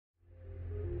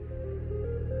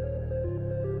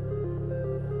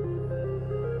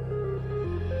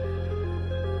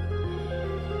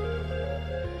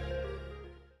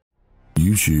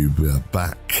YouTube, we are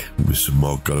back with some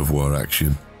more God of War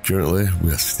action. Currently,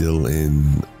 we are still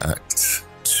in Act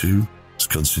 2. It's a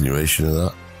continuation of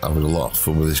that. Having a lot of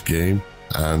fun with this game.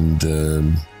 And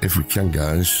if we can,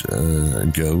 guys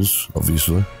and girls,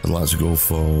 obviously, I'd like to go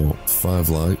for 5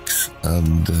 likes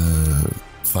and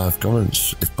 5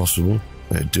 comments, if possible.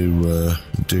 It'd do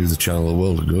the channel a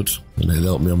world of good, and it'd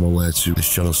help me on my way to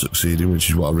this channel succeeding,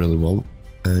 which is what I really want.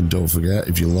 And don't forget,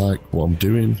 if you like what I'm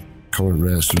doing, comment,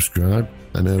 rate, subscribe,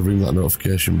 and ring that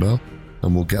notification bell,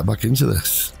 and we'll get back into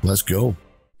this. Let's go.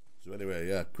 So anyway,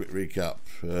 yeah, quick recap.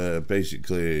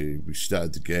 Basically, we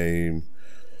started the game.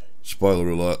 Spoiler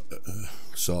alert,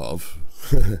 sort of.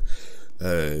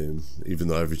 Even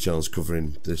though every channel's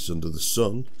covering this under the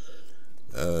sun.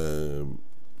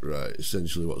 Right,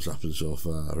 essentially what's happened so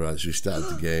far. Right, so we started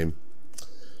the game.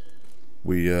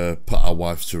 We put our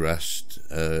wife to rest.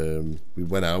 We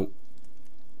went out.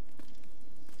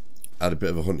 Had a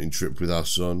bit of a hunting trip with our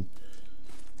son.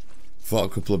 Fought a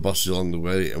couple of bosses along the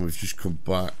way, and we've just come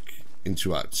back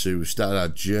into Act 2. We started our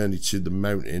journey to the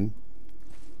mountain.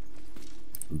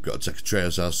 We've got to take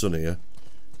Atreus, our son, here.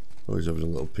 Oh, he's having a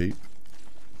little peep.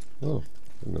 Oh,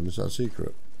 hang on, is that a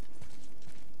secret?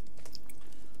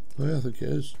 Oh yeah, I think it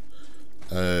is.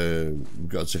 We've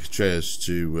got to take Atreus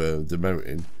to the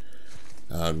mountain,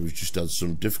 and we've just had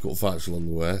some difficult fights along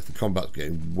the way. The combat's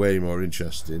getting way more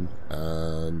interesting.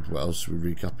 And what else are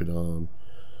we recapping on?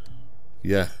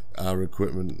 Yeah, our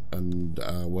equipment and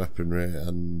our weaponry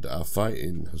and our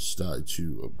fighting has started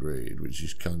to upgrade, which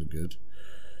is kind of good.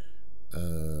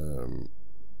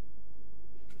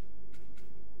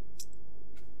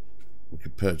 We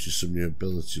could purchase some new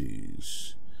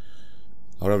abilities.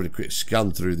 I'm having a quick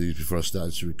scan through these before I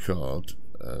started to record,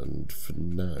 and for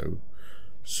now,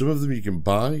 some of them you can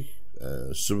buy,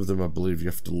 some of them I believe you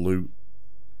have to loot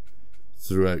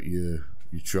throughout your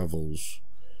travels.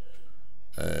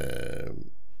 I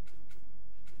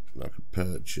could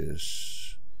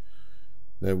purchase.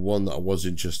 Now, one that I was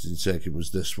interested in taking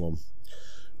was this one.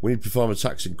 When you perform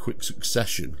attacks in quick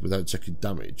succession without taking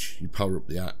damage, you power up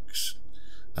the axe,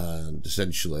 and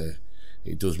essentially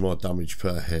it does more damage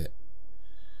per hit.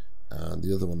 And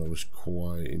the other one I was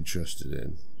quite interested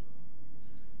in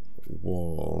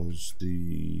was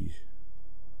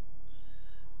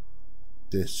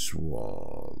this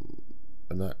one,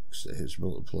 an axe that hits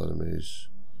multiple enemies.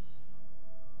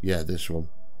 Yeah, this one.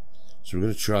 So we're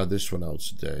going to try this one out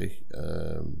today.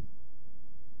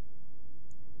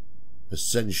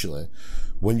 Essentially,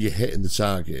 when you're hitting the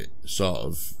target,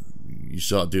 you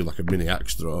sort of do like a mini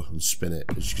axe throw and spin it,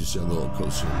 as you can see on the little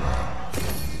cutscene there.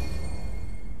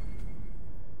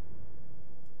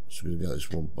 So we're going to get this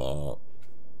one bought.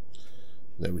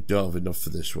 Now, we don't have enough for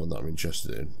this one that I'm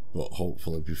interested in, but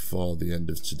hopefully before the end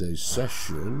of today's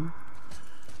session,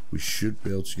 we should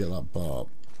be able to get that bought.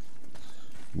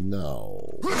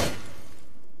 Now,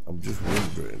 I'm just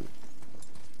wondering,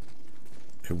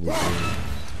 can we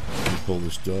pull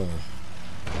this door?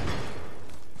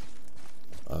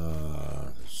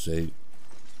 See,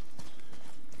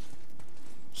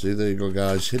 there you go,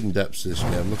 guys. Hidden depths to this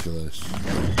game. Look at this.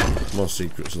 More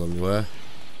secrets along the way.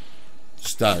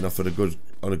 Starting off on a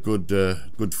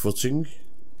good footing.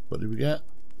 What did we get?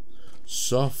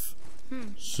 Soft.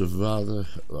 Savada.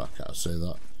 Oh, I can't say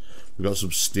that. We got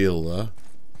some steel there.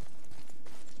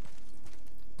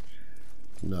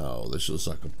 No, this looks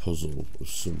like a puzzle of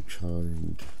some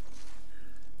kind.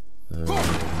 I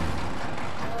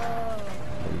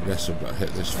guess I've got to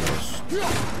hit this first.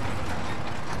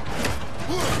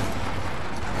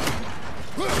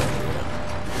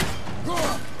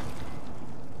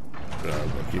 Right, I'm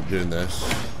gonna keep doing this.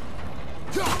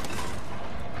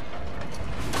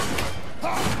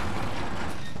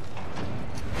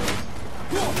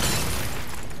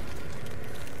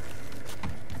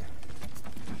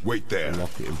 Wait there.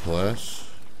 Lock it in place.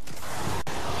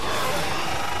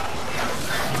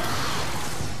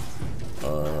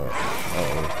 Uh-oh.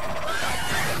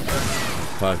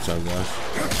 5 times, guys.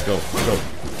 Let's go, let's go.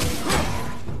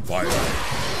 Fire.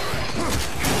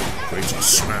 Kratos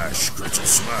smash, Kratos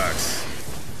smash.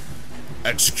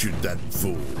 Execute that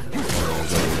fool.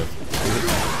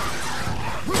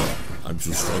 I'm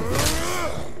so strong.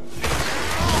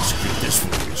 Execute this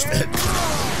fool instead.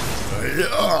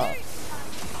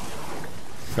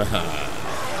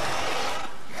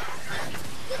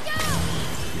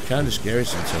 You're kind of scary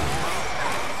sometimes.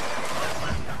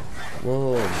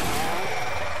 Whoa.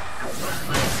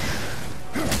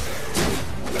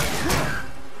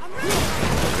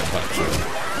 Get back to it.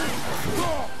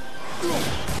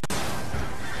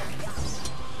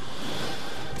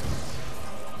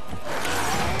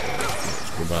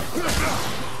 Let's go back.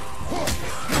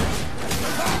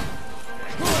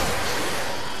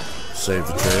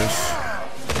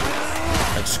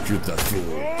 Execute that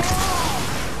fool.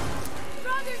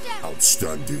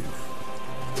 Outstanding.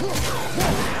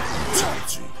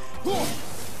 Taxi.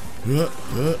 Let's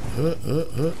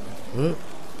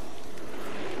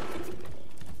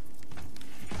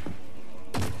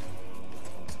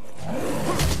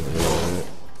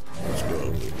go.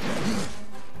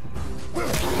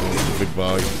 Big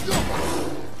boy.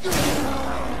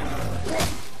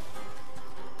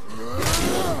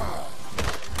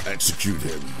 Execute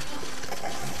him.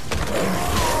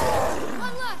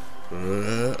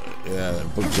 Yeah, that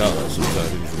bugs out that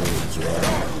sometimes. He's running as well.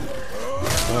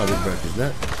 Oh, I didn't break his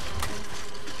neck.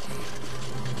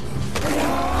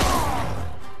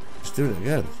 He's doing it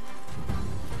again.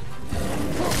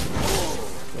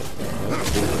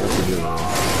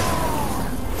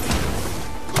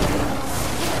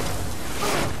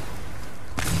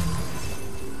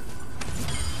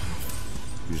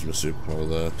 Use my superpower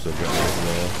there because I've got it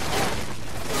there.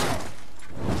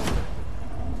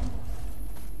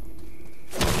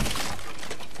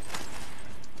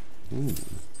 Ooh.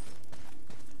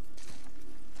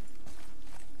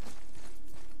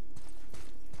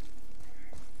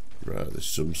 Right, there's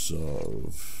some sort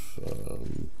of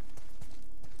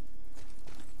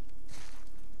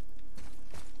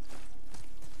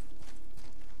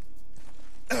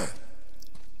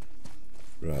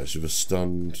right, so if I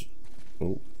stand,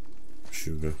 oh,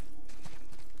 sugar.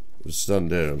 If I stand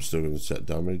there, I'm still going to take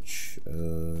damage.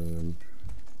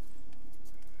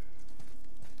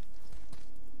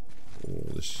 Oh,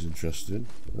 this is interesting.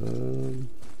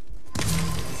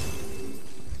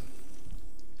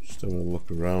 Just having a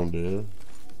look around here.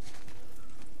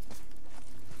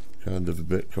 Kind of a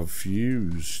bit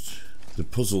confused. The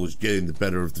puzzle is getting the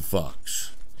better of the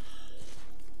fox.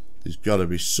 There's got to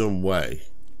be some way.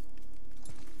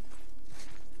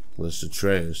 Unless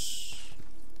Atreus,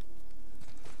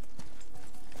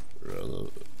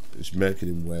 it's making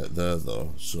him wait there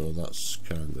though, so that's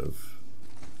kind of.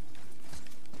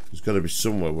 There's got to be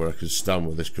somewhere where I can stand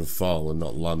where this can fall and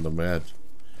not land on my head.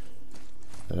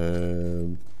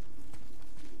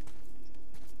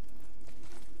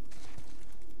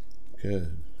 Okay.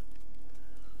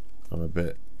 I'm a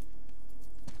bit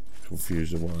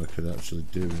confused on what I could actually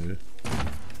do here.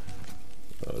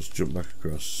 Let's jump back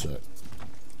across a sec.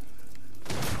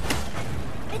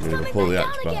 I'm going to pull the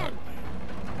axe back.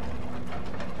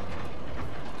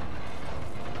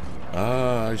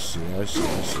 Ah, I see. Oh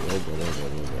god.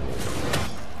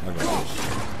 I got this.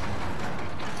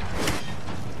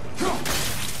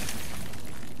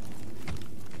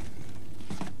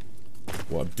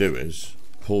 What I'd do is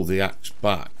pull the axe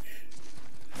back.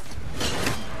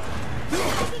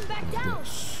 Like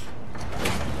this.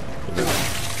 And then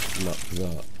knock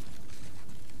that.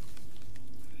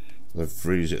 And then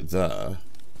freeze it there.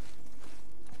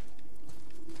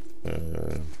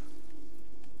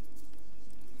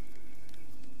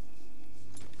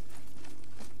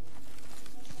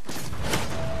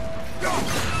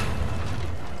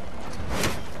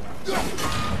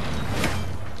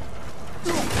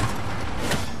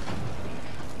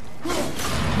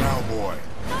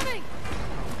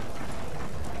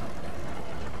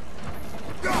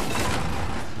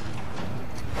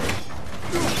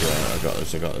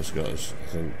 I got this.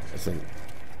 I think.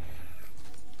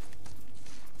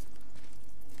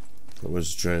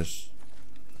 Where's Atreus?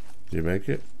 Did you make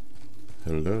it?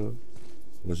 Hello?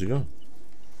 Where's he gone?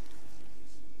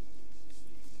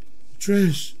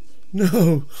 Atreus!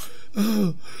 No!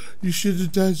 Oh, you should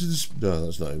have died to this. No,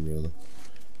 that's not him really.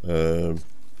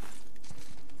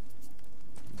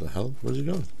 The hell? Where's he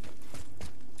gone?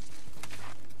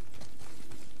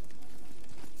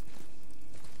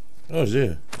 Oh, he's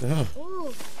here. Oh.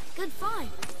 Ooh, good find.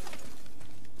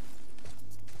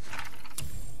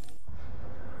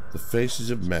 The Faces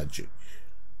of Magic.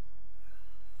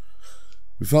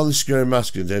 We found the scary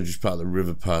mask in a dangerous part of the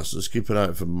river pass. Let's keep an eye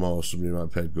out for more. Somebody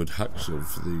might pay a good hacks of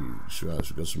for these. Right, so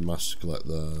we've got some masks to collect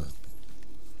there.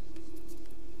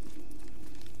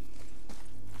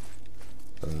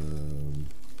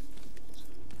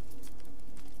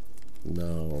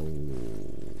 Now,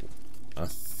 I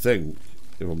think,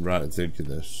 if I'm right in thinking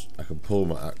this, I can pull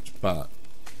my axe back.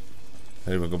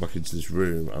 And if I go back into this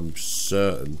room, I'm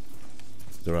certain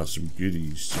there are some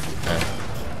goodies to be had.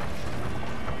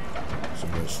 So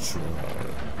let's try.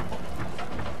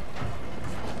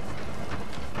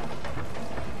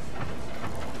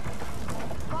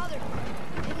 Father,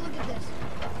 take a look at this.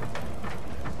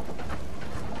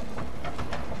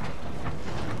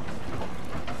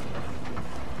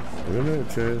 Wait a minute,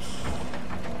 Chase.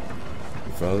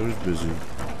 Your father is busy.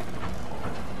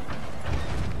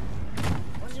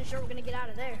 Wasn't sure we're gonna get out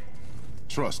of there.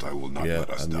 Trust I will not Yeah, let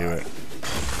us I knew die. it.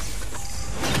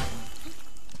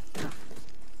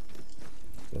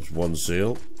 That's one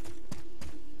seal.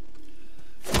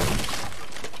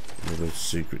 Another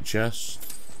secret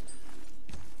chest.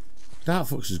 Dark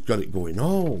Fox has got it going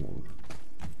on.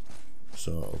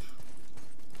 Sort of.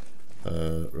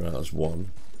 Right, that's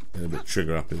one. Getting a bit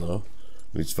trigger happy though.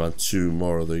 We need to find 2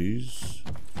 more of these.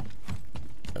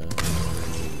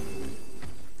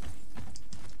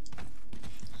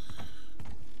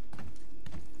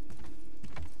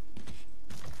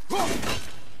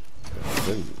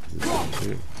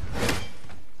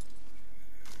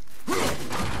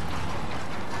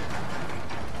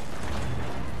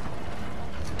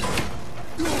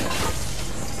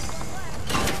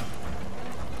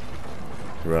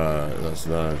 Right, that's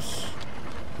nice.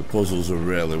 The puzzles are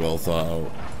really well thought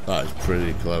out. That is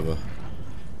pretty clever.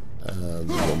 And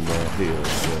one more here,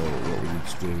 so what we need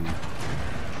to do...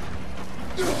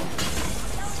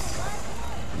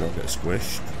 Not get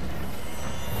squished.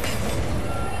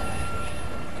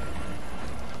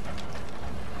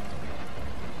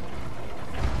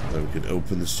 Then we can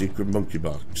open the secret monkey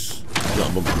box. Not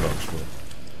a monkey box, but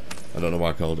I don't know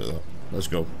why I called it that. Let's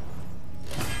go.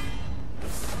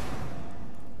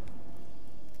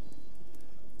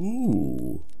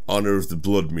 Ooh. Honor of the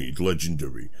Blood Mead,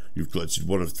 legendary. You've collected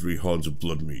 1 of 3 horns of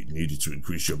blood mead needed to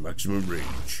increase your maximum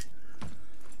range.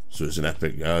 So it's an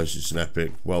epic, guys. It's an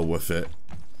epic. Well worth it.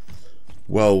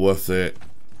 Well worth it.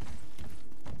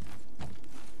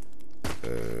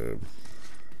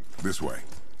 This way.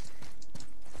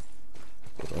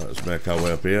 Right, let's make our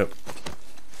way up here.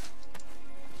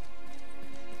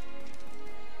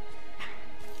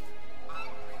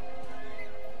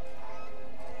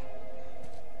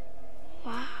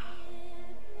 Wow.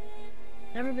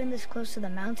 Never been this close to the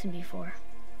mountain before.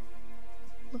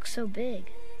 Looks so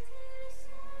big.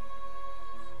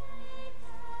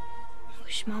 I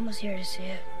wish Mom was here to see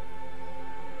it.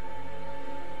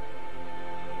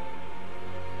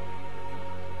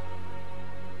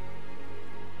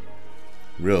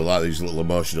 Really like these little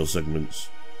emotional segments.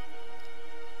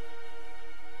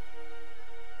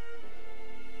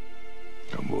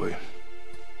 Come, boy.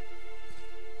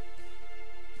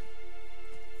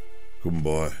 Come,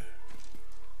 boy.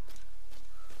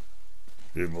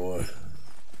 Yeah, boy.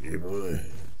 Yeah, boy.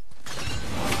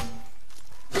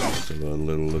 Let's have a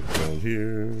little look down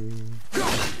here.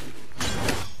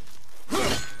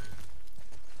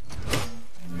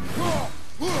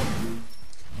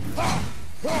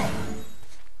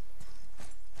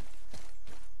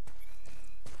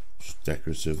 It's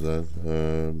decorative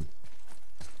then.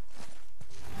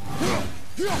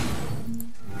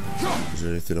 Is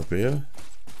there anything up here?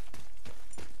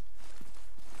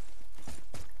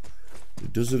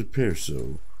 It doesn't appear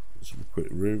so. Let's have a quick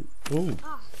route. Oh,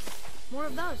 Ah, more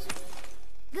of those.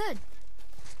 Good.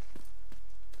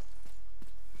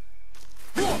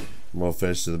 more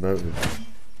face to the mountain.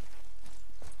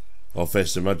 Or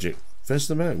face the magic. Face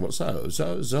the mountain, what's that? Is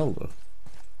that Zelda?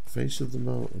 Face of the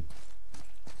mountain.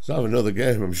 Is that another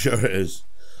game? I'm sure it is.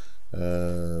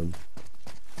 Hey,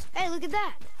 look at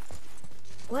that.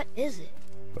 What is it?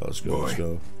 Well, let's go, let's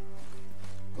go.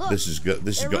 Look, This has got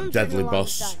there are runes deadly written along the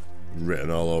boss side.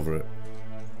 written all over it.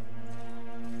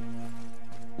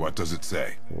 What does it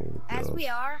say? Oh, As God. we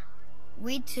are,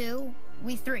 we two,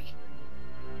 we three.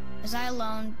 As I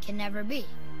alone can never be.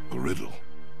 A riddle.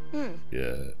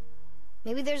 Yeah.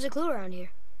 Maybe there's a clue around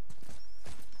here.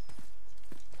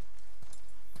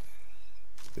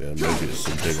 Yeah, maybe it's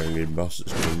some big hanging boss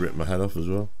that's going to rip my head off as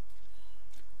well.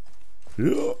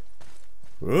 Yeah.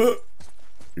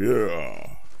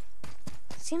 Yeah.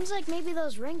 Seems like maybe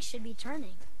those rings should be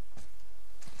turning.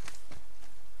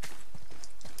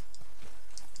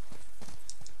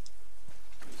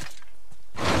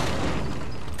 The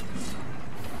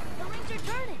rings are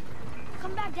turning.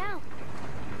 Come back down.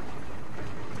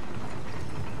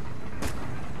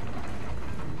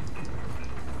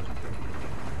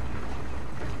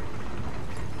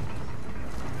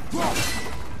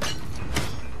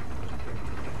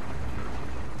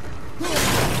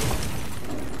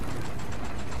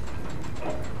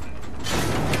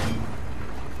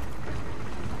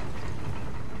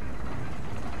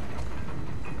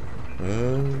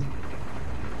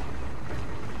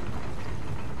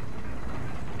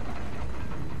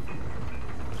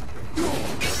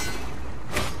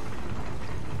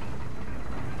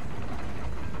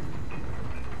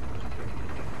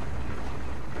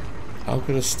 How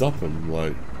can I stop him?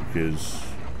 Like, because...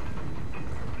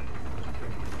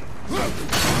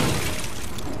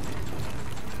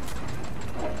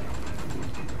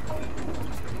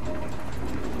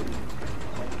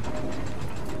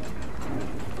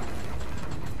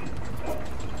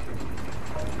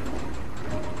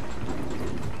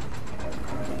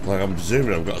 Like, I'm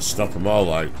presuming I've got to stop them all,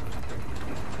 like,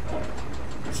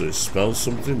 so it spells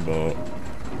something, but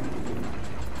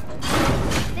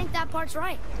I think that part's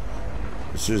right.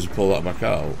 as soon as I pull that back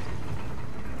out.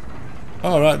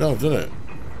 Oh, right, no, I've done it.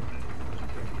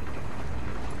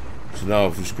 So now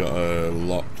I've just got to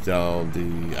lock down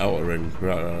the outer ring.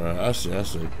 Right. I see.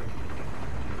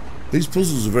 These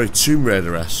puzzles are very Tomb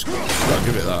Raider-esque. I'll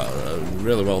give it that.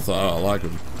 Really well thought out. I like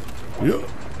them. Yeah.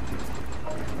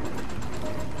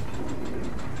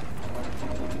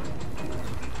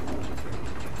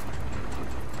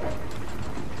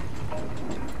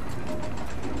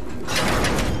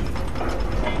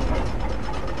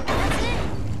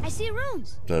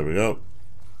 There we go.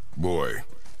 Boy,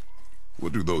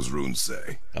 what do those runes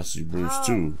say? I see runes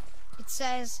too. It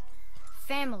says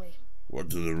family. What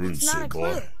do the runes It's not say, a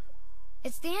clue. boy?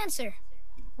 It's the answer.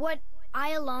 What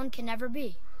I alone can never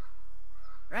be.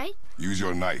 Right? Use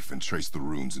your knife and trace the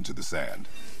runes into the sand.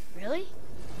 Really?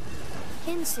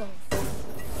 Kinslow.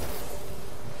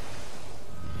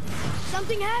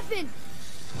 Something happened!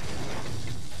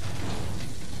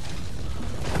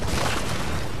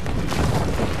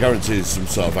 Guaranteed some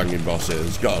sort of hanging boss here.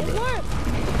 There's got to be.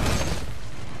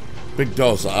 Big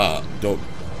doors like that. Don't.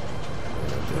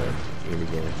 Okay, here we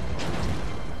go.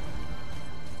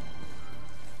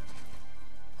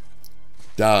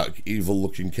 Dark,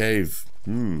 evil-looking cave.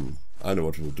 I know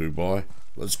what we'll do, boy.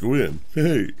 Let's go in.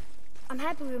 Hey. I'm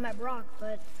happy we met Brock,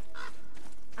 but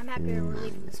I'm happier we're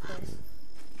leaving this place.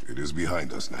 It is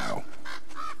behind us now.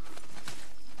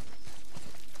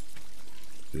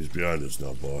 He's behind us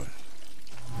now, boy.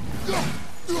 There's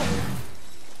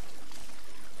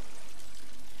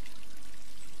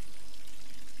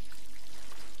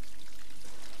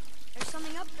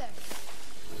something up there.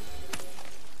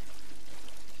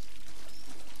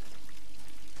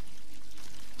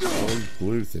 Those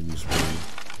blue things, man.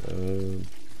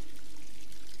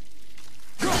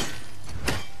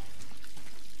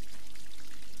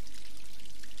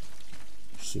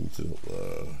 Something up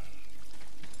there.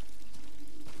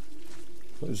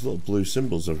 There's little blue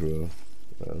symbols everywhere.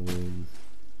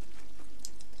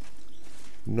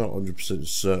 Not 100%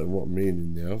 certain what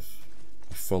meaning they have.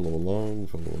 Follow along.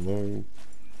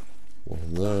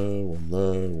 One there,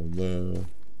 one there.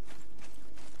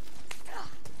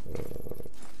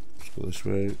 Let's go this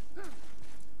way.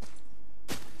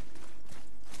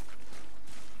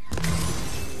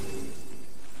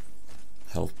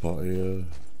 Health pot here.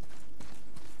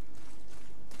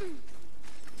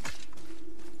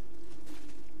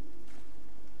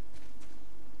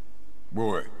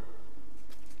 Boy,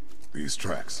 these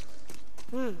tracks.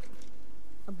 A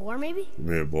boar, maybe?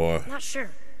 Yeah, boy. Not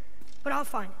sure, but I'll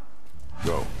find it.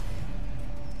 Go.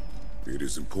 It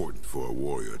is important for a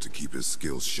warrior to keep his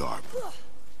skills sharp.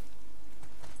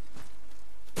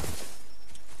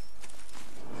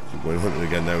 Keep going hunting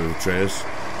again now with Atreus.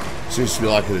 Seems to be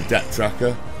like an adept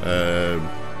tracker.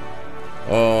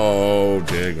 Oh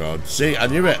dear God! See, I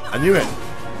knew it.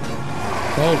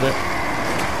 Called it.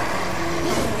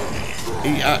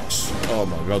 Eat axe. Oh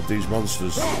my God, these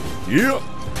monsters. Yeah.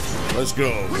 Let's go,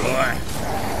 boy.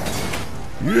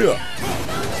 Yeah.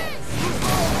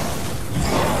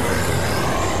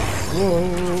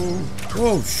 Whoa.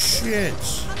 Oh shit.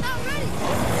 I'm not ready.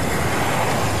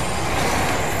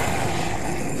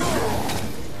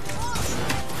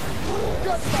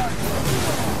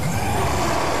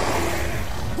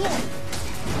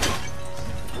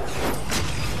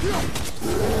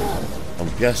 I'm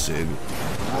guessing.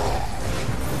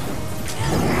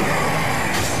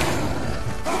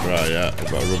 Right, yeah, I've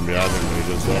got to run behind him when he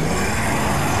does that.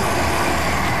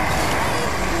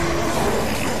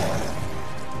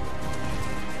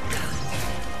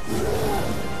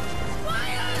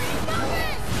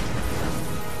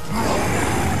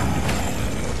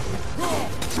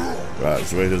 Right,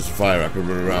 so when he does the fire, I can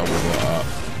run around with like that.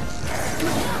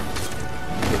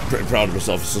 Pretty proud of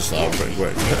myself, it's just that pretty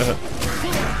quick.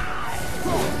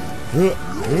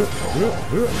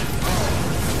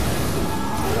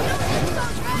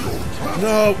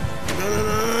 No!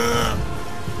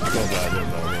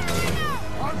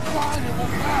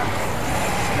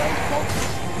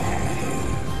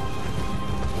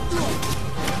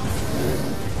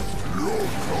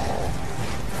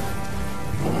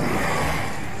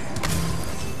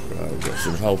 Right, we've got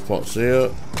some health pots here.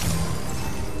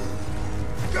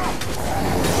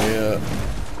 Here.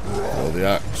 Oh, the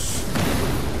axe.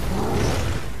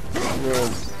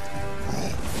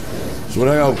 So when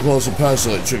I go close and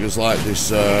personal, it triggers like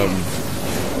this, oh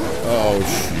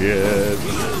shit.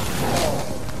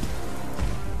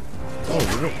 Oh,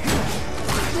 no.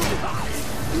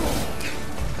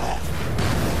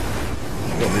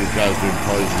 these guys doing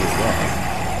poisonous water.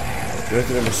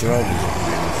 Everything in my surroundings is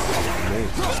being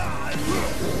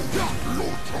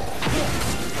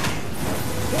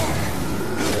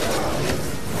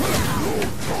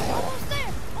Almost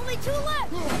there. Only 2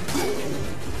 left.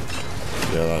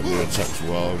 Yeah, that new attack's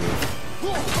well good.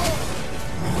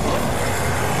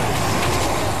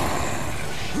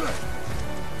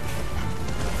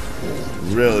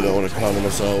 Really don't want to corner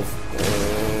myself.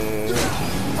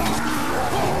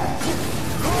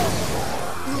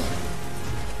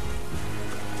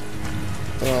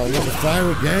 Oh, not the fire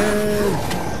again!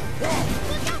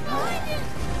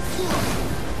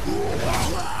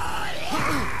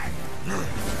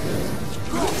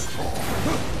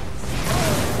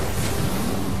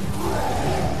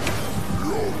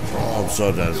 Oh, I'm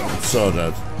so dead. I'm so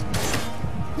dead.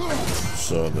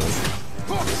 So dead.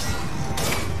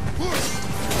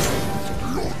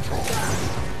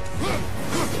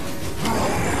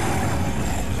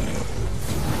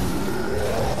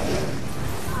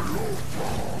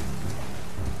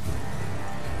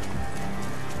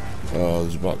 Oh,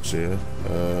 there's a box here.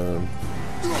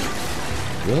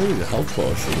 Really need a health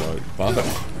potion, like, bad.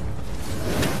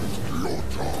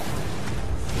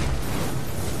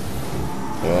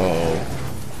 Oh.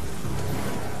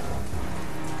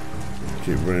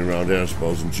 Keep running around here, I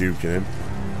suppose, and juking him.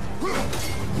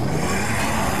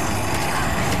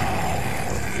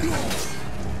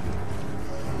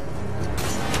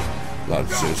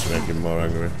 That's just making him more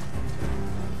angry.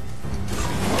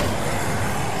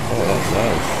 Oh, that's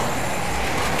nice.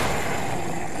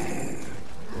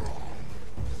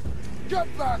 Get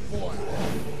back, boy!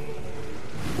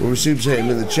 Well, we seem to hit him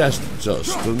in the chest and sort of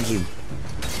stuns him.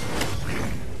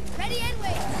 Ready and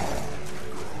wait.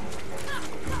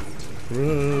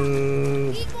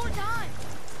 Need more time.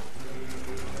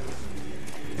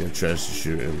 Yeah, tries to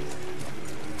shoot him.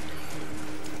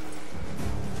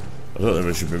 I don't think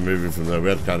we should be moving from there. We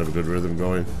had kind of a good rhythm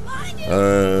going.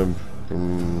 Oh,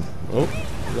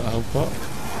 is that a health pot?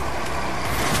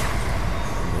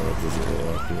 No, it doesn't look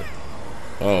like it.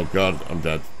 Oh god, I'm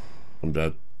dead. I'm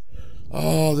dead.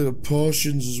 Oh, there were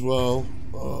potions as well.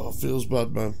 Oh, feels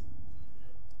bad, man.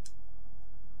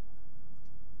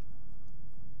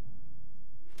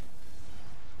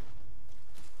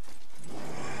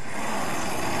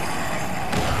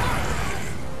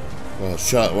 Well, let's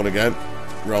try that one again.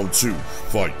 Round 2,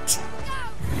 fight.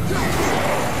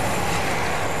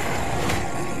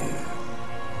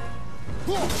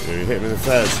 Yeah, you hit him in the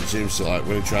face, it seems to like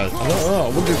when he tries. I don't know, I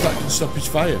wonder if that can stop his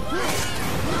fire.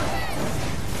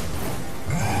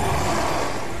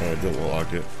 Oh, it doesn't look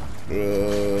like it.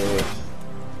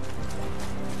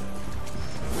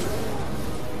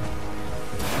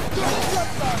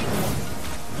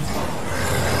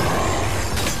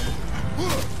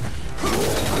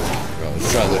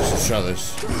 Right, let's try this.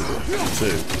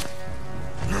 2.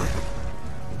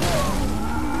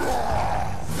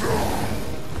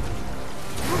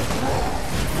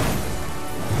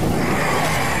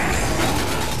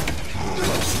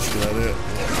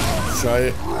 Try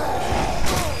it.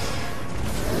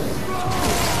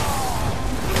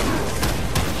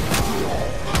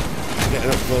 Getting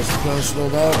up close and personal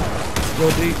now. Let's go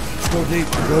deep. Let's go deep.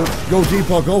 Go deep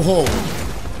or go home.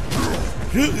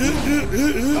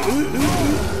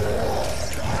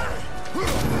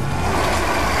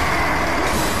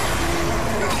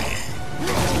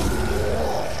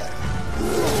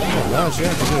 Oh, nice, yeah,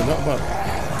 I can do it. Not bad.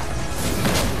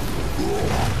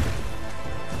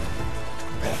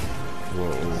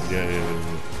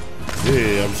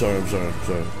 Yeah, I'm sorry.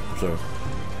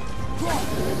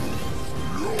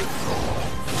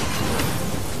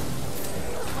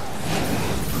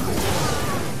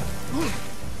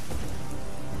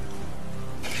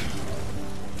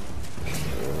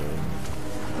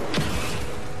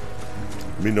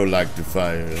 Me no like the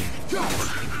fire.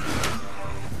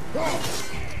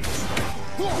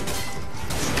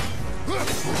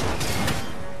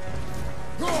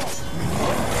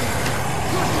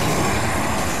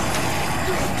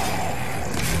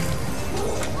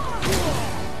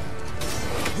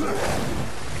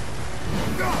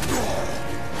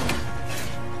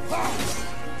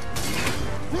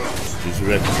 Just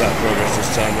ready to start progress this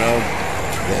time round.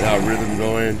 Get our rhythm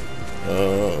going.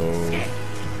 Uh-oh.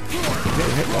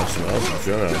 Getting hit by something else, I'm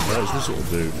sure. Where's this little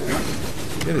dude?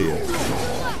 Get here.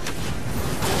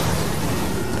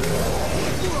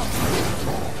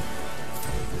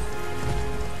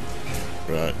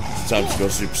 Right, it's time to go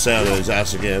Super Saiyan on his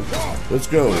ass again. Let's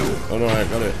go. Oh no, I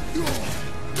got it.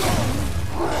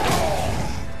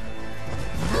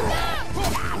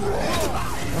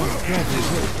 Oh god, he's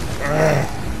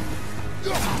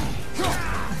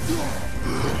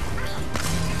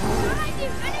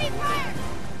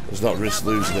Let's not risk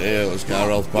losing it here. Let's get our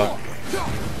health back.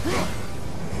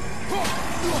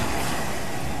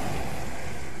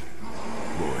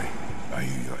 Boy, I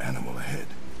hear your animal ahead.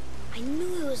 I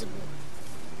knew it was a boar.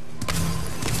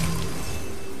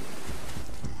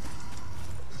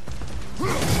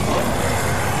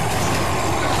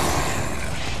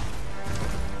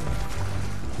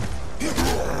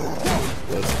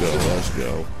 Let's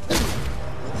go.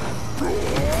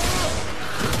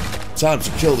 Time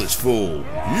to kill this fool.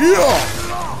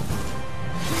 Yeah!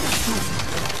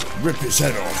 Rip his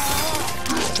head off.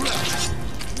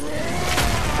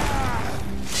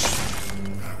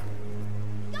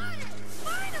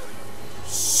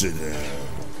 Sit down.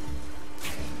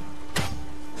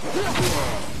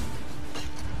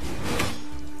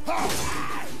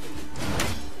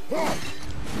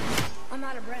 I'm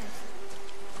out of breath.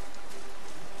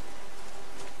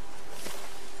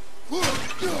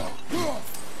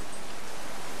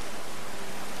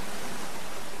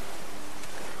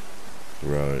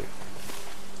 Right.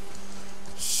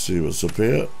 See what's up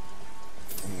here.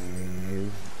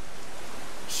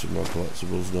 Some more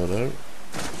collectibles, no doubt.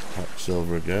 Pack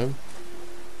silver again.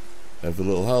 Every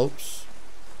little helps.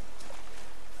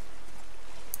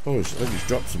 Oh, I think he's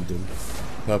dropped something.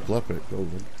 Purple epic,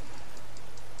 golden.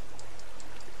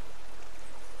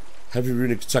 Heavy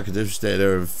runic attack and devastating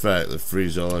area of effect that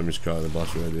frees all enemies caught in the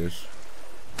blast radius.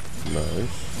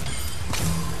 Nice.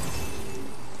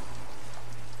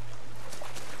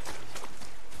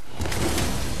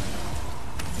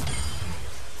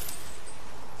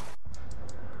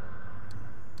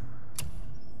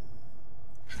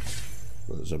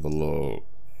 Let's have a look.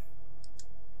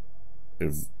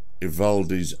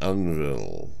 Ivaldi's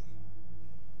Anvil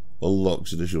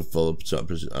unlocks initial follow-up attack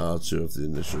pressing R2 of the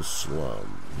initial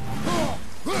slam.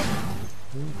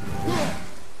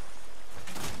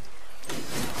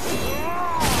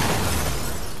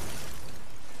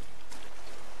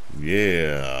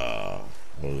 Yeah,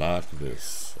 I like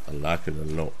this. I like it a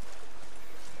lot.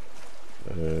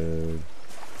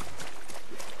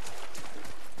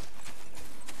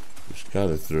 Just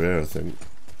kind of through here, I think.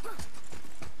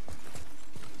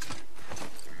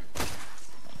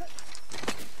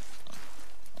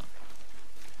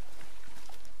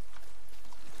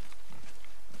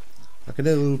 I can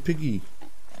hear a little piggy.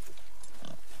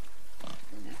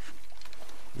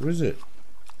 Where is it?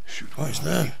 Shoot. Oh, it's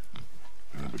there.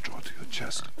 Remember, draw to your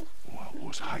chest while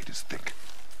War's hide is thick.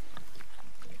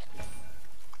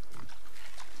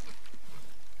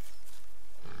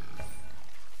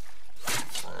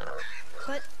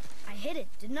 But I hit it,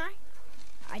 didn't I?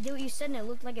 I did what you said and it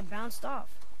looked like it bounced off.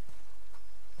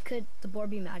 Could the boar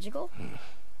be magical?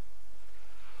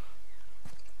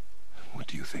 What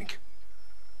do you think?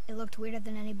 It looked weirder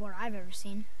than any boar I've ever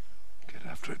seen. Get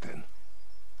after it then.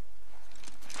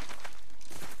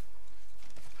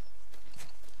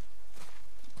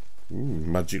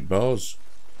 Magic bars.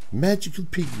 Magical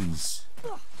piggies.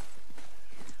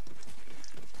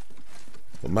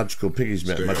 Well, magical piggies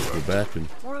make magical bacon.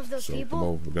 More of those So people? come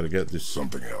on, we gotta get this.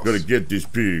 Something else. Gotta get this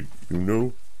pig, you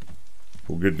know?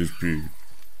 We'll get this pig.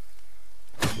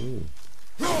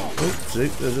 Oh, see,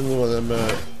 there's another one of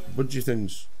them budgie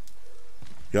things.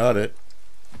 Got it.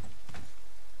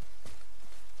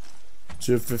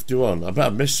 251. I bet I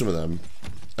missed some of them.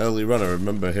 Earlier on, I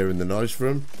remember hearing the noise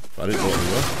from, but I didn't know what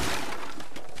they were.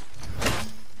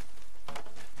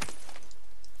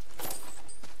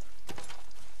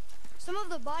 Some of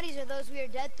the bodies are those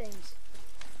weird dead things.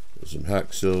 There's some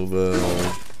hack silver.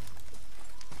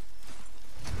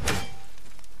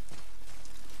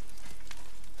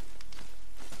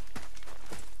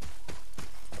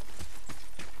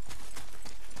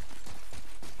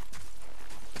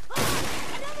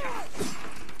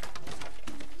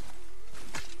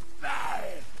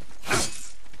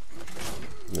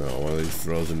 Oh, one of these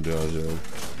frozen doors, yeah.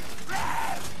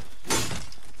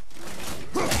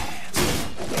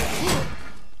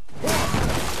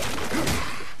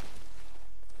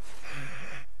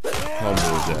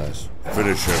 Ass.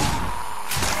 Finish him.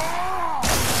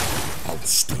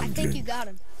 Outstanding. I think you got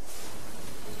him.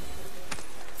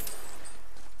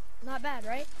 Not bad,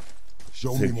 right?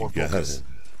 Show me more focus.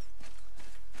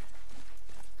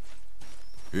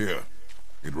 Here.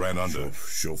 It ran under.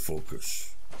 Show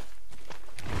focus.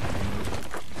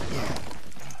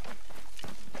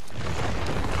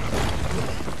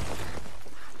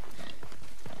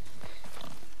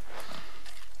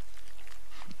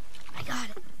 I got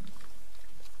it.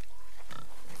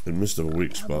 It missed a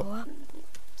weak spot. Elbow up.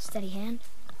 Steady hand.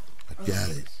 I got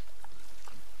it.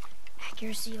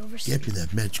 Accuracy over Get me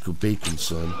that magical bacon,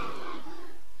 son.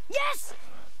 Yes!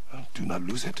 Do not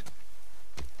lose it.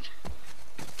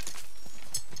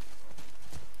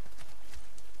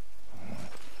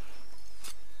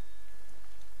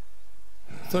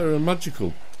 thought they were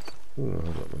magical. Oh, I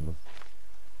don't know.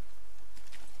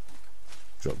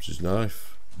 Drops his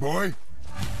knife. Boy?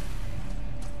 I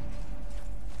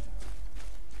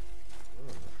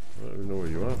don't even know where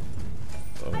you are.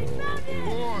 Oh,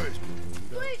 Boy!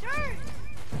 Please hurry!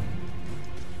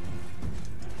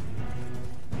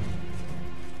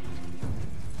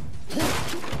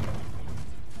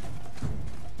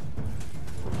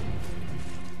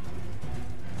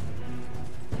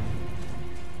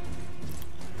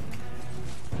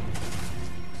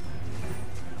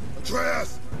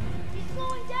 Atreus! He's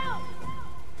slowing down!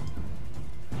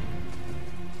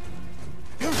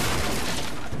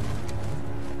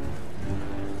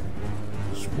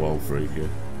 it's wall freaky.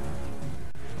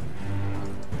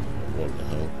 What the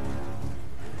hell?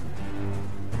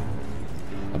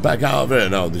 I better get out of here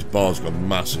now. This bar's gone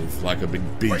massive, like a big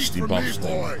beastie boss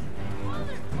thing.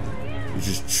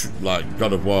 He's just like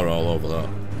God of War all over that.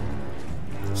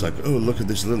 It's like, oh, look at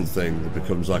this little thing that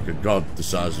becomes like a god the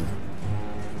size of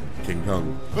King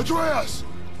Kong. Atreus!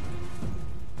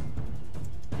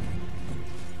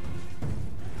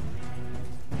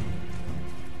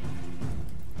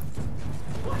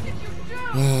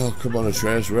 Oh, come on,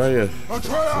 Atreus, where are you?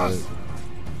 Atreus!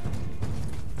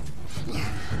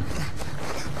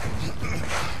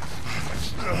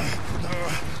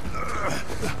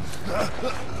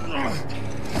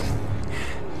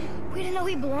 We didn't know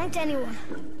he belonged to anyone.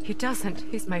 He doesn't.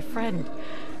 He's my friend.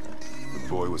 The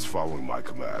boy was following my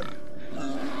command.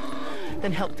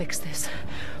 Then help fix this.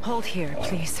 Hold here,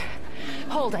 please.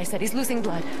 Hold, I said. He's losing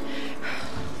blood.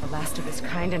 The last of his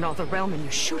kind in all the realm, and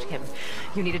you shoot him.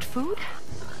 You needed food?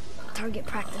 Target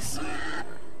practice.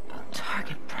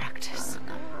 Target practice.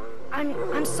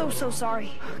 I'm so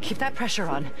sorry. Keep that pressure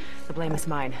on. The blame is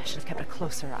mine. I should have kept a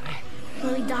closer eye.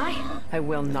 Will he die? I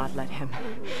will not let him.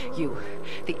 You.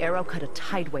 The arrow cut a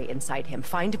tideway inside him.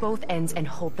 Find both ends and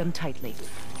hold them tightly.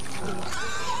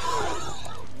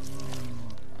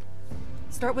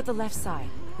 Start with the left side.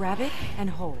 Grab it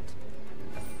and hold.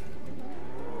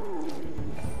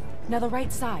 Now the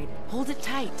right side. Hold it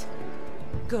tight.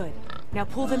 Good. Now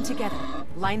pull them together.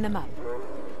 Line them up.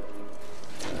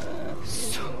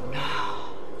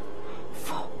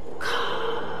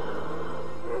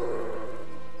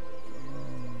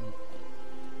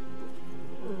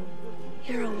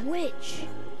 You're a witch.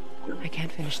 I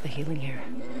can't finish the healing here.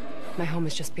 My home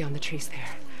is just beyond the trees there.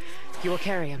 You will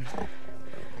carry him.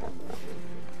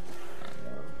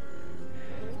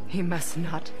 He must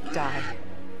not die.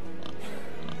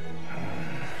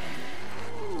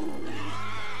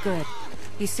 Good.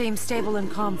 He seems stable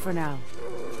and calm for now.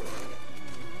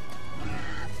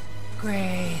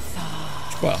 Kratos.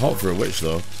 It's quite hot for a witch,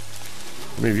 though.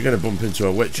 I mean, if you're going to bump into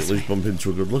a witch, at least bump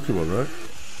into a good-looking one, right?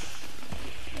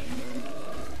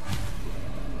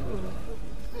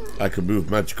 I can move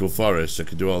magical forests, I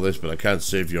can do all this, but I can't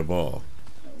save your boar.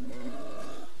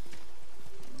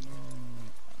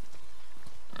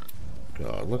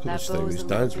 God, look at this thing. These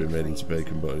dimes been made into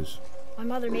bacon butties. My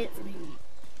mother made it for me.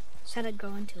 Said I'd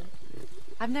grow into it.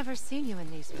 I've never seen you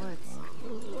in these woods.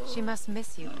 She must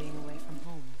miss you being away from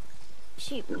home.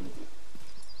 She's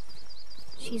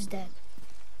dead.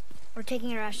 We're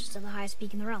taking her ashes to the highest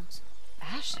peak in the realms.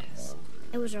 Ashes?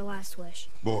 It was her last wish.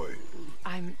 Boy.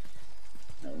 I'm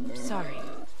sorry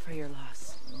for your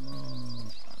loss.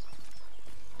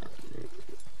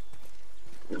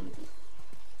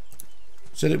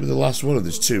 Said it was the last one, and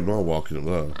there's two more walking up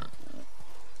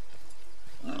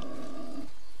there.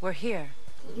 We're here.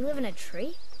 You live in a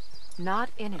tree? Not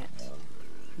in it.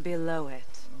 Below it.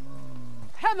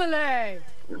 Emily!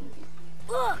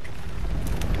 Look!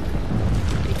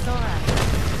 It's alright.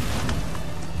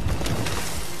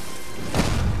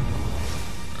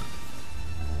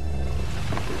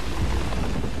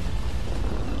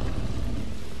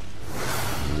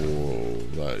 Whoa,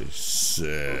 that is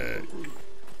sick.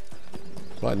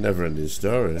 It's like a never-ending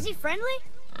story. Is he friendly?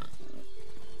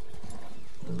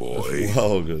 Boy.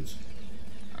 Well, good.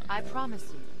 I promise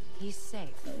you, he's safe.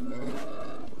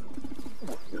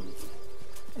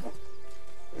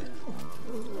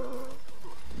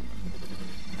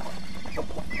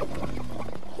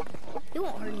 He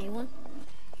won't hurt anyone.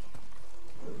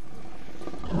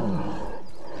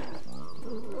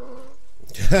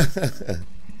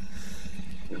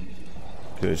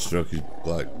 Could have struck his,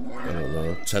 like, I don't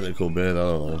know, tentacle beard, I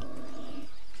don't know.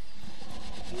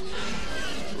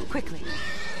 Quickly.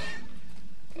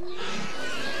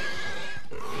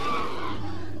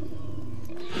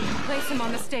 Place him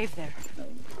on the stave there.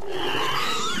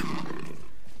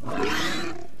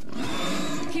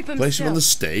 Keep him Place still. him on the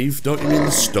stave? Don't you mean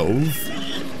the stove?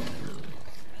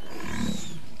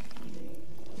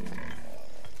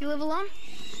 You live alone?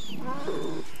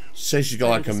 say she's got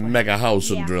like a mega house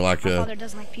Yeah, under like my a. father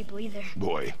doesn't like people either.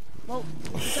 Boy, Well,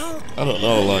 don't. I don't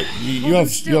know, like you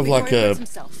have like a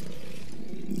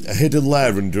hidden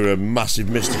lair under a massive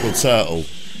mystical turtle.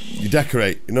 You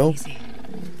decorate, you know. Easy.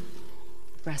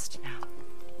 Rest now.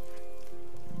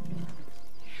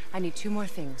 I need 2 more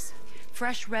things.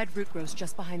 Fresh red root grows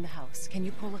just behind the house. Can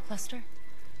you pull a cluster?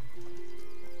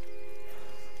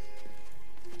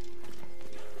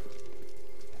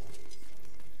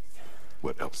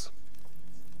 what else?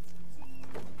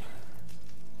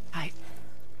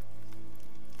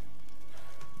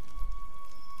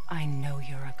 I know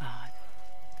you're a god.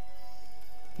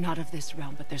 Not of this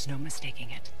realm, but there's no mistaking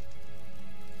it.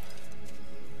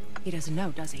 He doesn't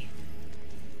know, does he?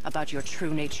 About your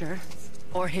true nature?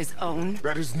 Or his own?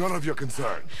 That is none of your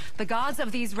concern. The gods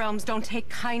of these realms don't take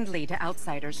kindly to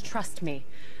outsiders, trust me.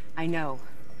 I know.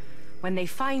 When they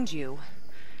find you,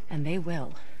 and they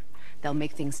will, they'll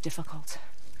make things difficult.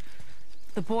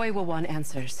 The boy will want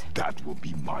answers. That will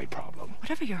be my problem.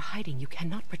 Whatever you're hiding, you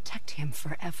cannot protect him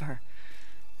forever.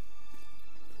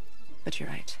 But you're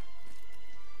right.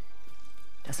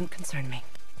 Doesn't concern me.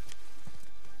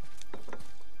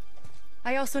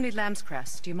 I also need lamb's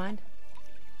cress. Do you mind?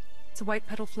 It's a white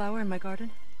petal flower in my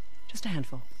garden. Just a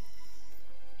handful.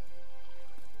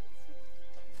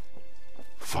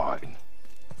 Fine.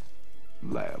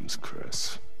 Lamb's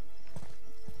cress.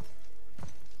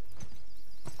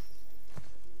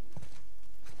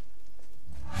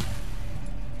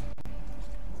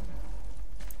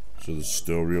 So the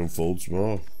story unfolds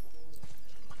more.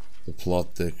 The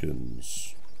plot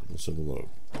thickens. Let's have a look.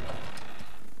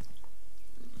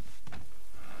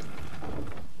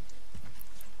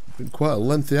 Been quite a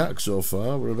lengthy act so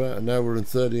far. We're about an hour and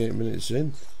 38 minutes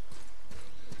in.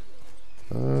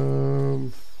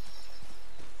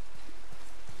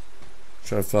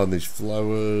 Try and find these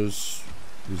flowers.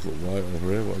 These look white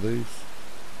over here. What are these?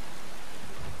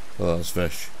 Oh, that's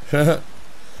fish.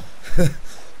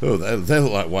 Oh, they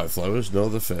look like white flowers. No,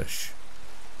 they're fish.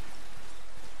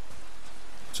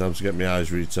 Time to get my eyes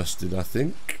retested, I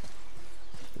think.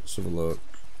 Let's have a look.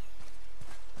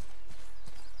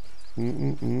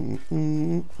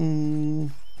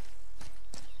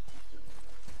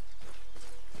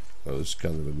 Oh, this is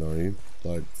kind of annoying.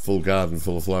 Like, full garden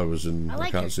full of flowers and I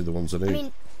can't see the ones I need. I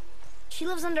mean, she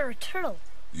lives under a turtle.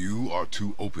 You are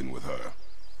too open with her.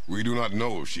 We do not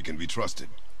know if she can be trusted.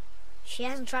 She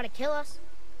hasn't tried to kill us.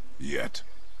 Yet.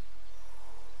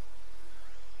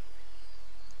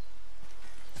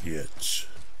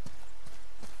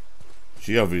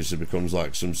 She obviously becomes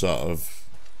like some sort of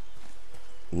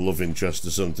love interest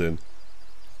or something.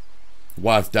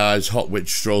 Wife dies, hot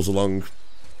witch strolls along.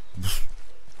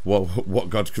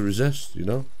 What god could resist, you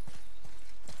know?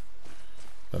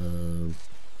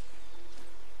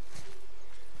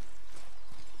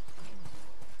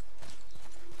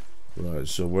 Right,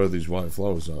 so where are these white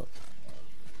flowers at?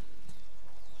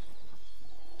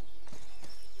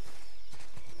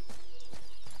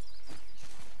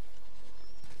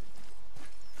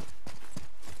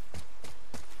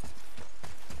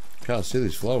 Can't see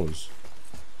these flowers.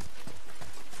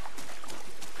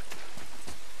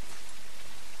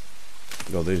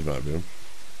 Oh, these might be them.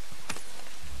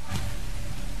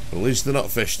 At least they're not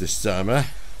fish this time, eh?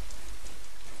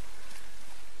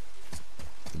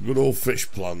 A good old fish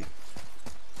plant.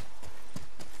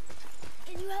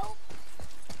 Can you help?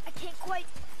 I can't quite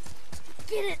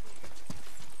get it.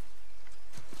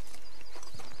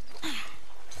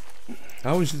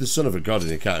 How is he the son of a god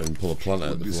and he can't even pull a plant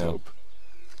out of the floor?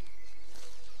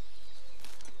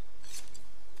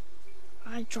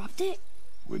 I dropped it?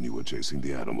 When you were chasing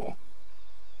the animal.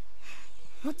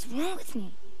 What's wrong with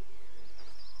me?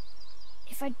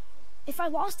 If I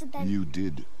lost it, then... You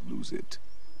did lose it.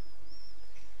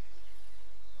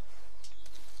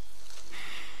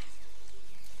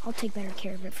 I'll take better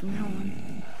care of it from now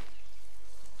on.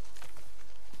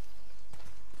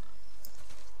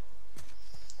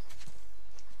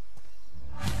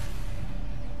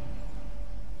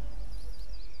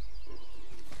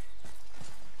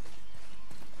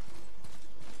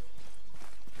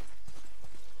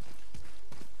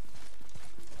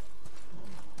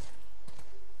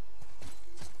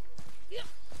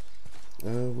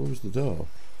 Where was the door?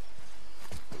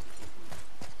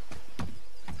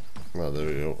 Oh, there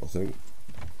we go, I think.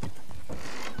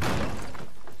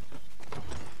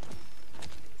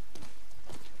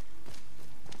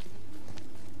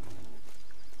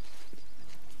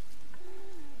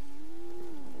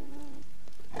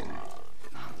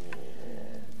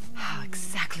 Oh,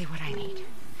 exactly what I need.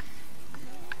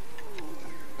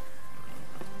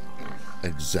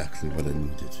 Exactly what I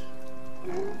needed.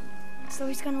 So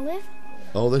he's gonna live?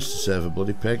 All this to save a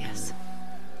bloody pig. Yes.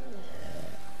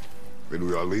 Then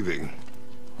we are leaving.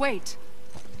 Wait.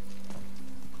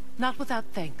 Not without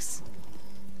thanks.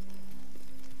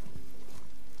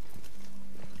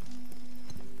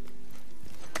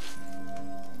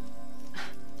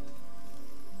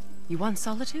 You want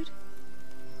solitude?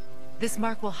 This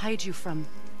mark will hide you from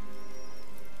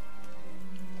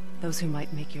those who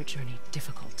might make your journey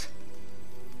difficult.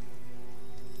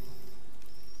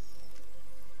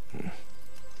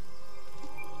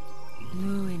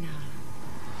 Luina.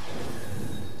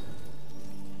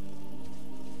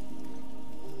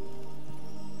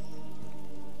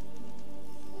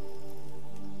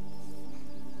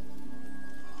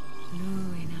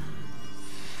 Luina.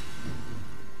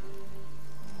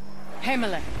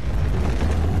 Hemele.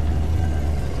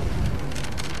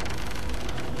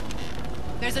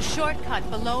 There's a shortcut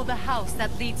below the house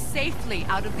that leads safely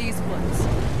out of these woods.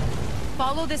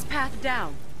 Follow this path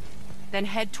down, then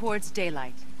head towards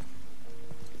daylight.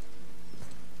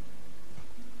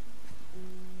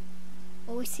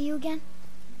 Will we see you again?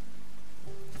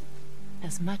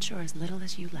 As much or as little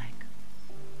as you like.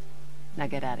 Now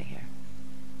get out of here.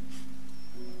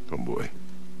 Come, boy.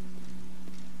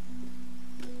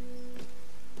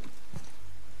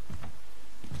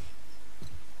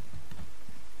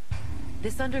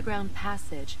 This underground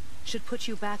passage should put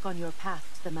you back on your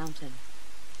path to the mountain.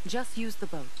 Just use the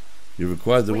boat. You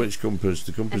require the Wait. witch compass.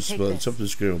 The compass take is at the this. top of the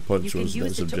screen will point You can towards the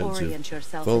use next it to orient objective.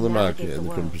 yourself Follow and the market navigate and the the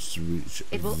world. compass to reach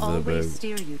It will the always boat.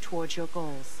 steer you towards your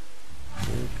goals.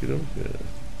 Okay.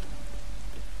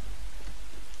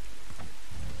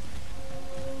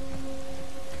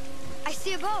 I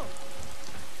see a boat.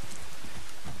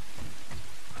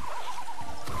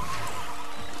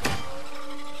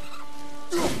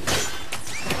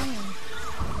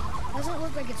 Doesn't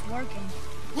look like it's working.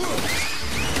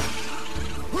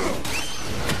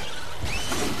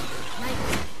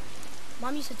 Nightmares.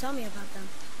 Mom used to tell me about them.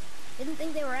 Didn't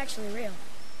think they were actually real.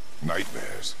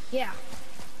 Nightmares. Yeah.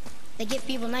 They give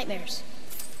people nightmares.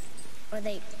 Or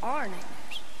they are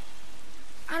nightmares.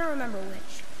 I don't remember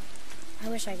which. I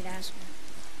wish I could ask her.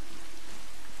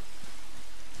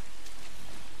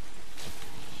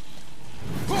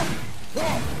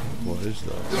 What is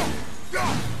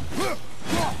that?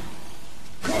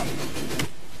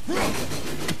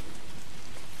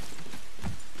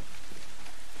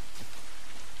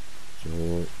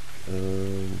 So,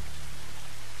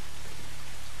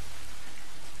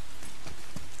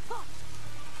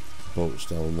 boat's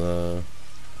down there.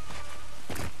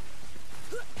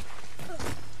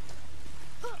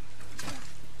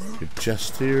 Good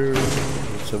chest here.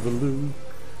 Let's have a look.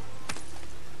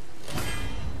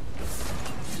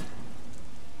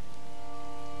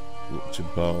 Look to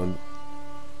bottom.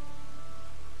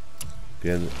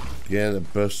 Gain a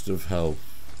burst of health.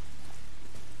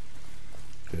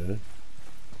 Okay.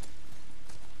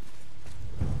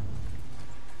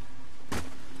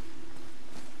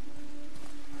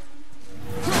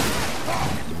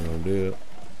 Around here.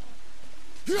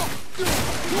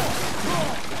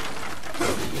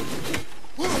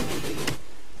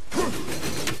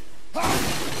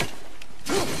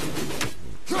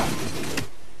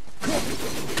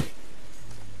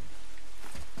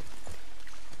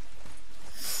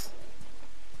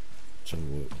 So,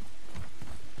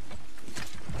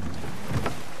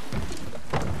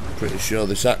 pretty sure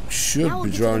this act should Now we'll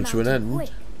be get drawing the to an mountain end. quick.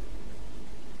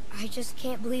 I just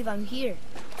can't believe I'm here,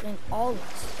 doing all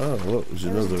this. Oh, look, there's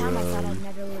There was another. a time I thought I'd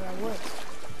never leave our woods.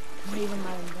 Not even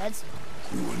my own beds.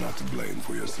 You were not to blame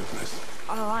for your sickness.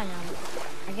 Oh, I know.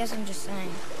 I guess I'm just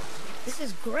saying. This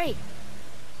is great.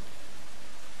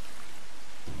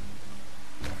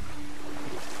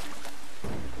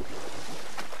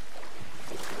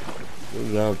 Where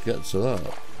did I get to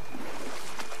that?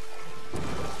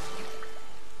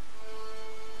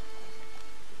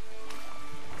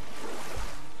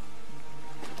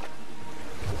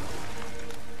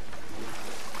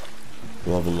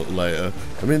 We'll have a look later.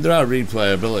 I mean, there are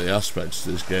replayability aspects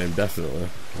to this game, definitely.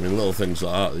 I mean, little things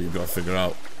like that you've got to figure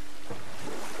out.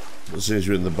 But as soon as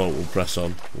you're in the boat, we'll press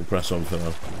on. We'll press on for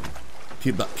now.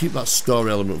 Keep that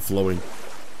story element flowing.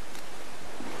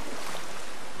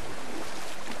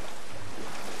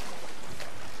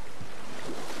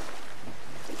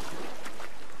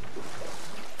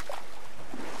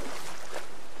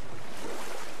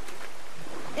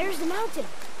 There's the mountain.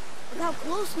 Look how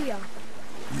close we are.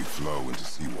 We flow into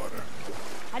seawater.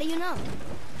 How do you know?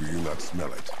 Do you not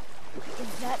smell it?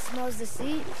 If that smells the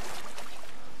sea,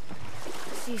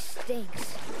 the sea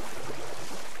stinks.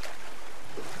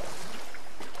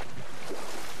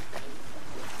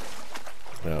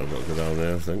 Yeah, I've got to go down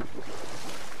there, I think.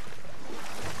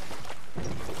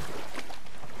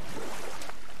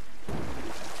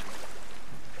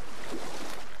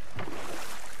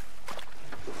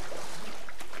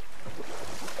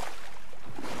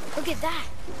 Look at that.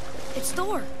 It's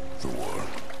Thor. Thor,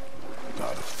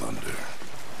 god of thunder.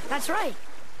 That's right.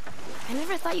 I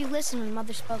never thought you listened when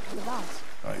Mother spoke to the gods.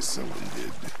 I seldom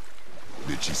did.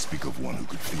 Did she speak of one who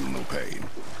could feel no pain?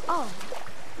 Oh.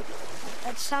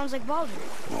 That sounds like Baldur.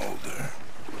 Baldur.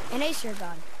 An Aesir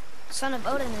god. Son of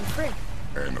Odin and Frigg.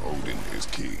 And Odin is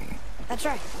king. That's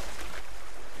right.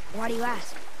 Why do you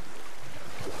ask?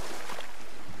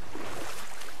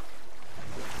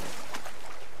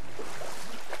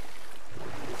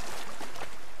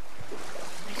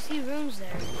 I see runes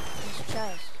there in his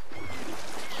chest.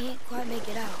 Can't quite make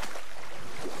it out.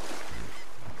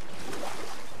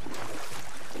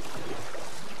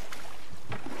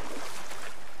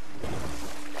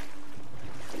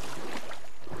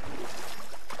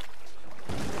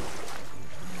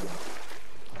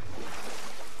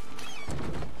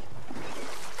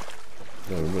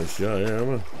 Got a nice shot, yeah,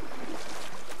 man.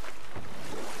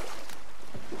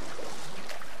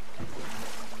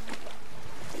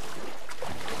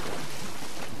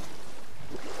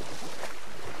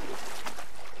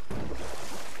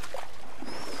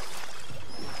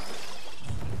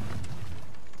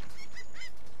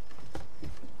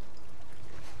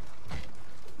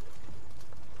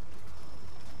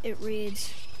 It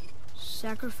reads,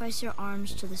 sacrifice your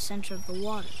arms to the center of the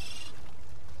water.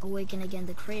 Awaken again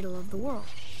the cradle of the world.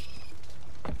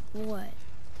 What?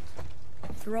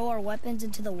 Throw our weapons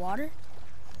into the water?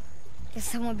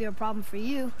 Guess that won't be a problem for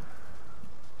you.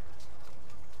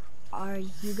 Are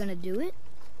you gonna do it?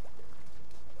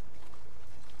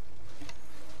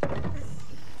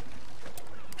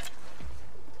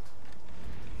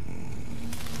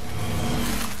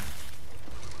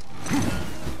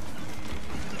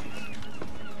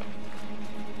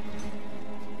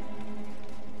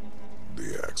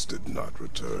 The axe did not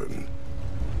return.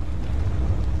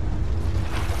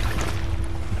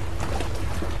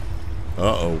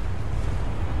 Uh-oh.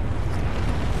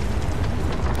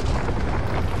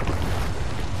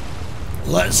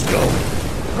 Let's go.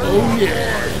 Oh,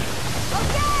 yeah.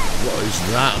 What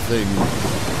is that thing?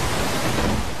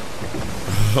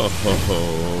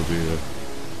 Oh, dear.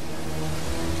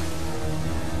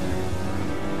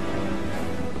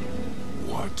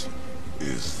 What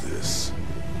is this?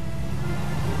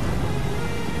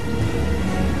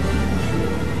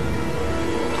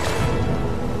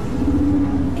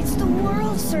 It's the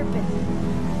world serpent.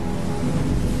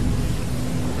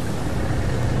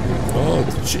 Oh,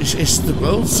 it's the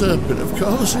world serpent, of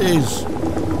course it is.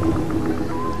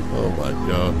 Oh my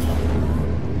god.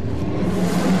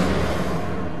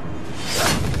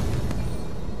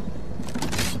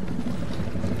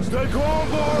 Stay calm,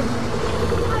 boy!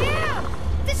 I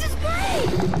am! This is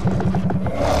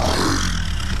great!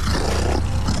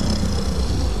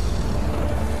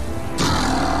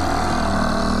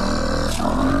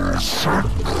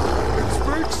 It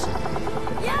speaks?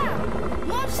 Yeah!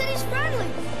 Mom said he's friendly!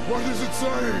 What does it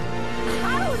say?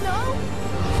 I don't know!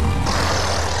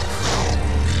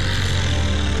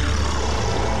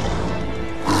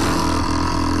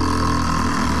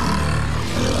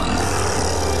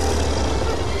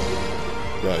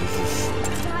 That is just...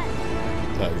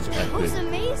 That is That was epic.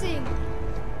 amazing!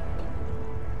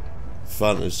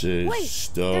 Fantasy, Wait, there's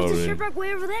a story, shipwreck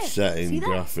way over there. setting, See that?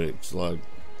 graphics, like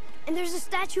And there's a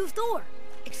statue of Thor.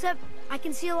 Except I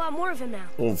can see a lot more of him now.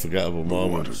 unforgettable The water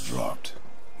moments. dropped,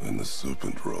 and the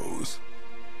serpent rose.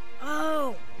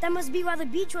 Oh, that must be why the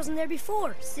beach wasn't there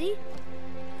before, see?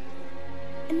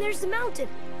 And there's the mountain.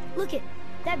 Look it,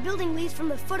 that building leads from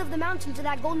the foot of the mountain to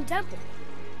that golden temple.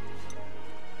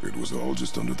 It was all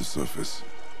just under the surface.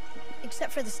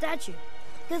 Except for the statue.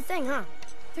 Good thing, huh?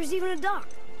 There's even a dock.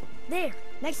 There,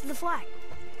 next to the flag.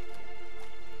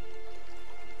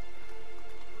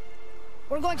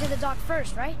 We're going to the dock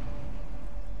first, right?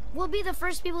 We'll be the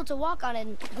first people to walk on it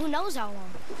in who knows how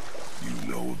long.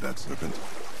 You know of that serpent?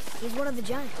 He's one of the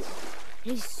giants.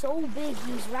 He's so big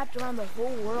he's wrapped around the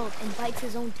whole world and bites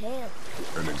his own tail.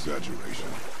 An exaggeration.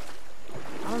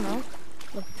 I don't know.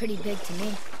 Looked pretty big to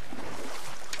me.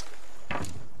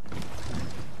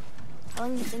 How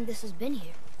long do you think this has been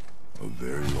here? A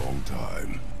very long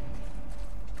time.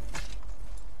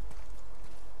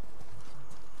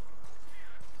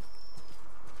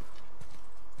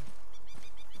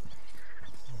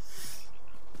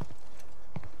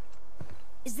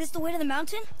 Is this the way to the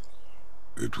mountain?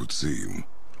 It would seem.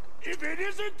 If it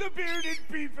isn't the bearded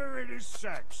beaver, it is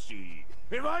sexy.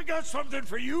 Have I got something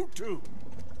for you too?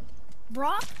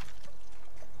 Brock?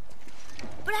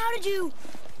 But how did you...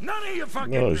 None of your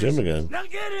fucking Oh, it's him business. again. Now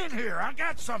get in here. I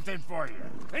got something for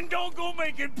you. And don't go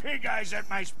making pig eyes at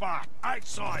my spot. I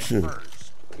saw it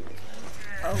first.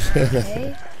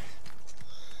 Okay.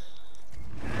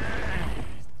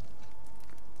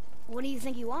 What do you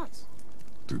think he wants?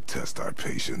 To test our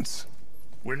patience.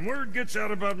 When word gets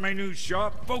out about my new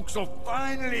shop, folks will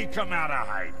finally come out of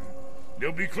hiding.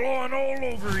 They'll be clawing all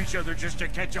over each other just to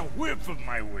catch a whiff of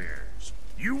my wares.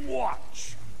 You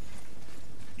watch.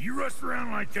 You rush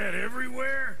around like that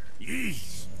everywhere?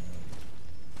 Yeesh.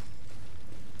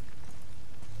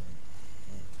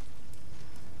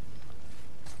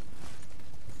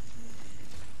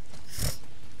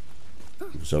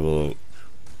 Let's have a look.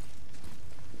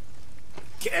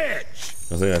 Catch!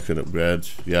 I think I can upgrade.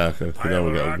 Yeah, I can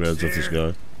only get upgrades off this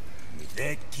guy. With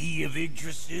that key of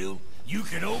Yggdrasil, you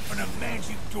can open a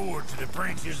magic door to the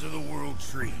branches of the World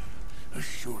Tree. A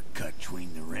shortcut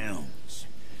between the realms.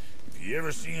 If you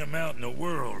ever see him out in the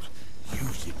world,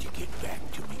 use it to get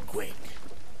back to me quick.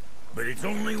 But it's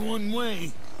only one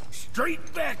way.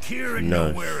 Straight back here and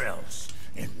Nice. nowhere else.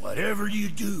 And whatever you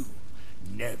do,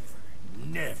 never,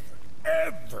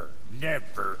 ever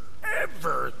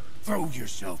throw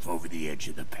yourself over the edge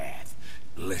of the path,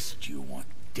 lest you want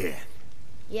death.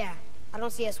 Yeah, I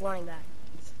don't see us wanting that.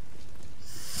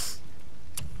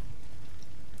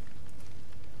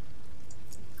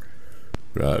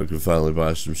 Right, we can finally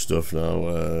buy some stuff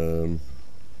now.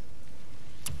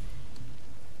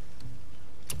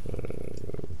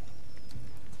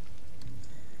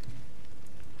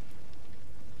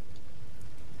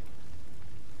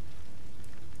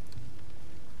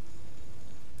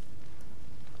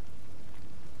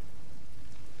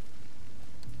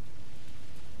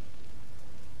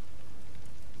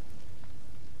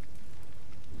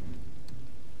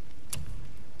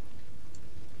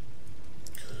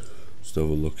 Let's have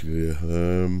a look here.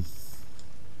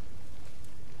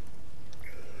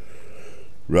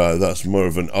 Right, that's more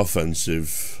of an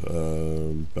offensive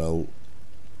belt.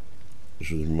 This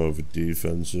was more of a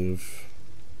defensive.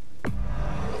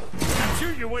 I'm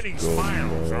sure you're winning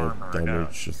smiles, armor damage,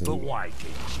 enough, I think. but why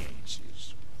take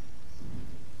chances?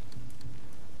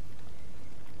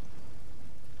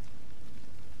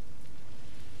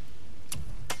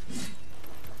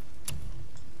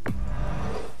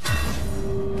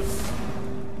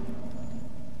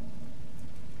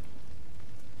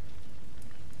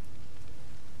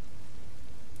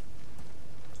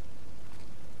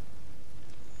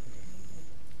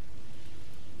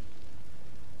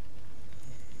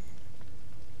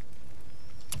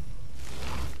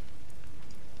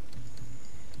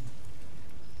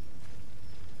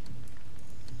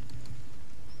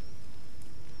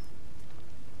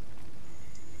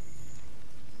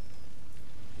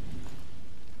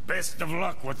 Best of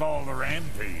luck with all the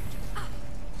rampage.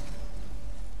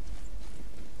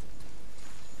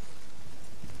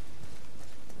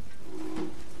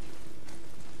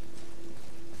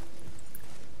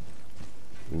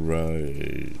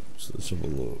 Right, so let's have a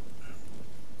look.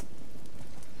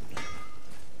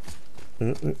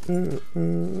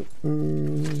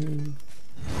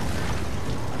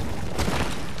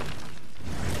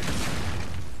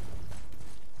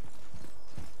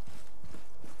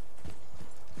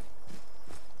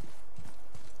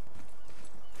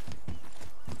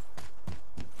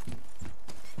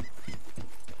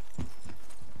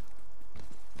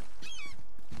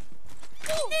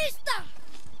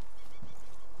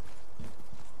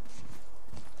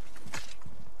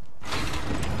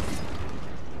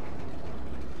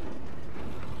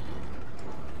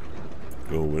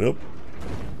 Going up.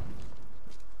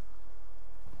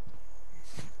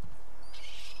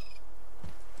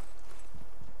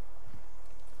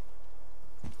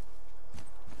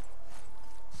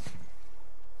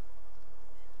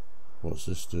 What's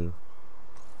this do?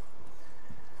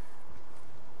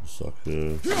 It's like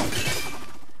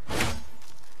a...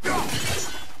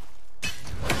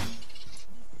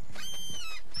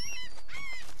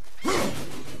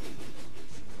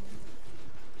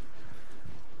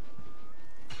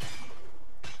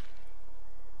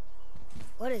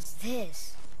 What is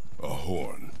this? A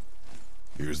horn.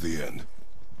 Here's the end.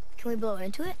 Can we blow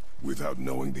into it? Without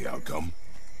knowing the outcome.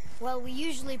 Well, we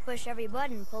usually push every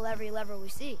button, pull every lever we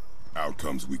see.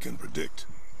 Outcomes we can predict.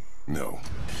 No.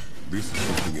 This is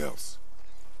something else.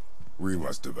 We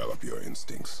must develop your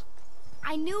instincts.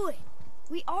 I knew it!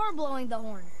 We are blowing the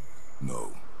horn.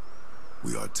 No.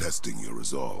 We are testing your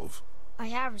resolve. I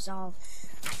have resolve.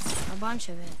 A bunch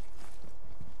of it.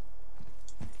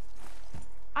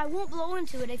 I won't blow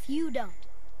into it if you don't.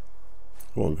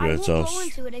 Come on, I won't blow Kratos.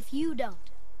 into it if you don't.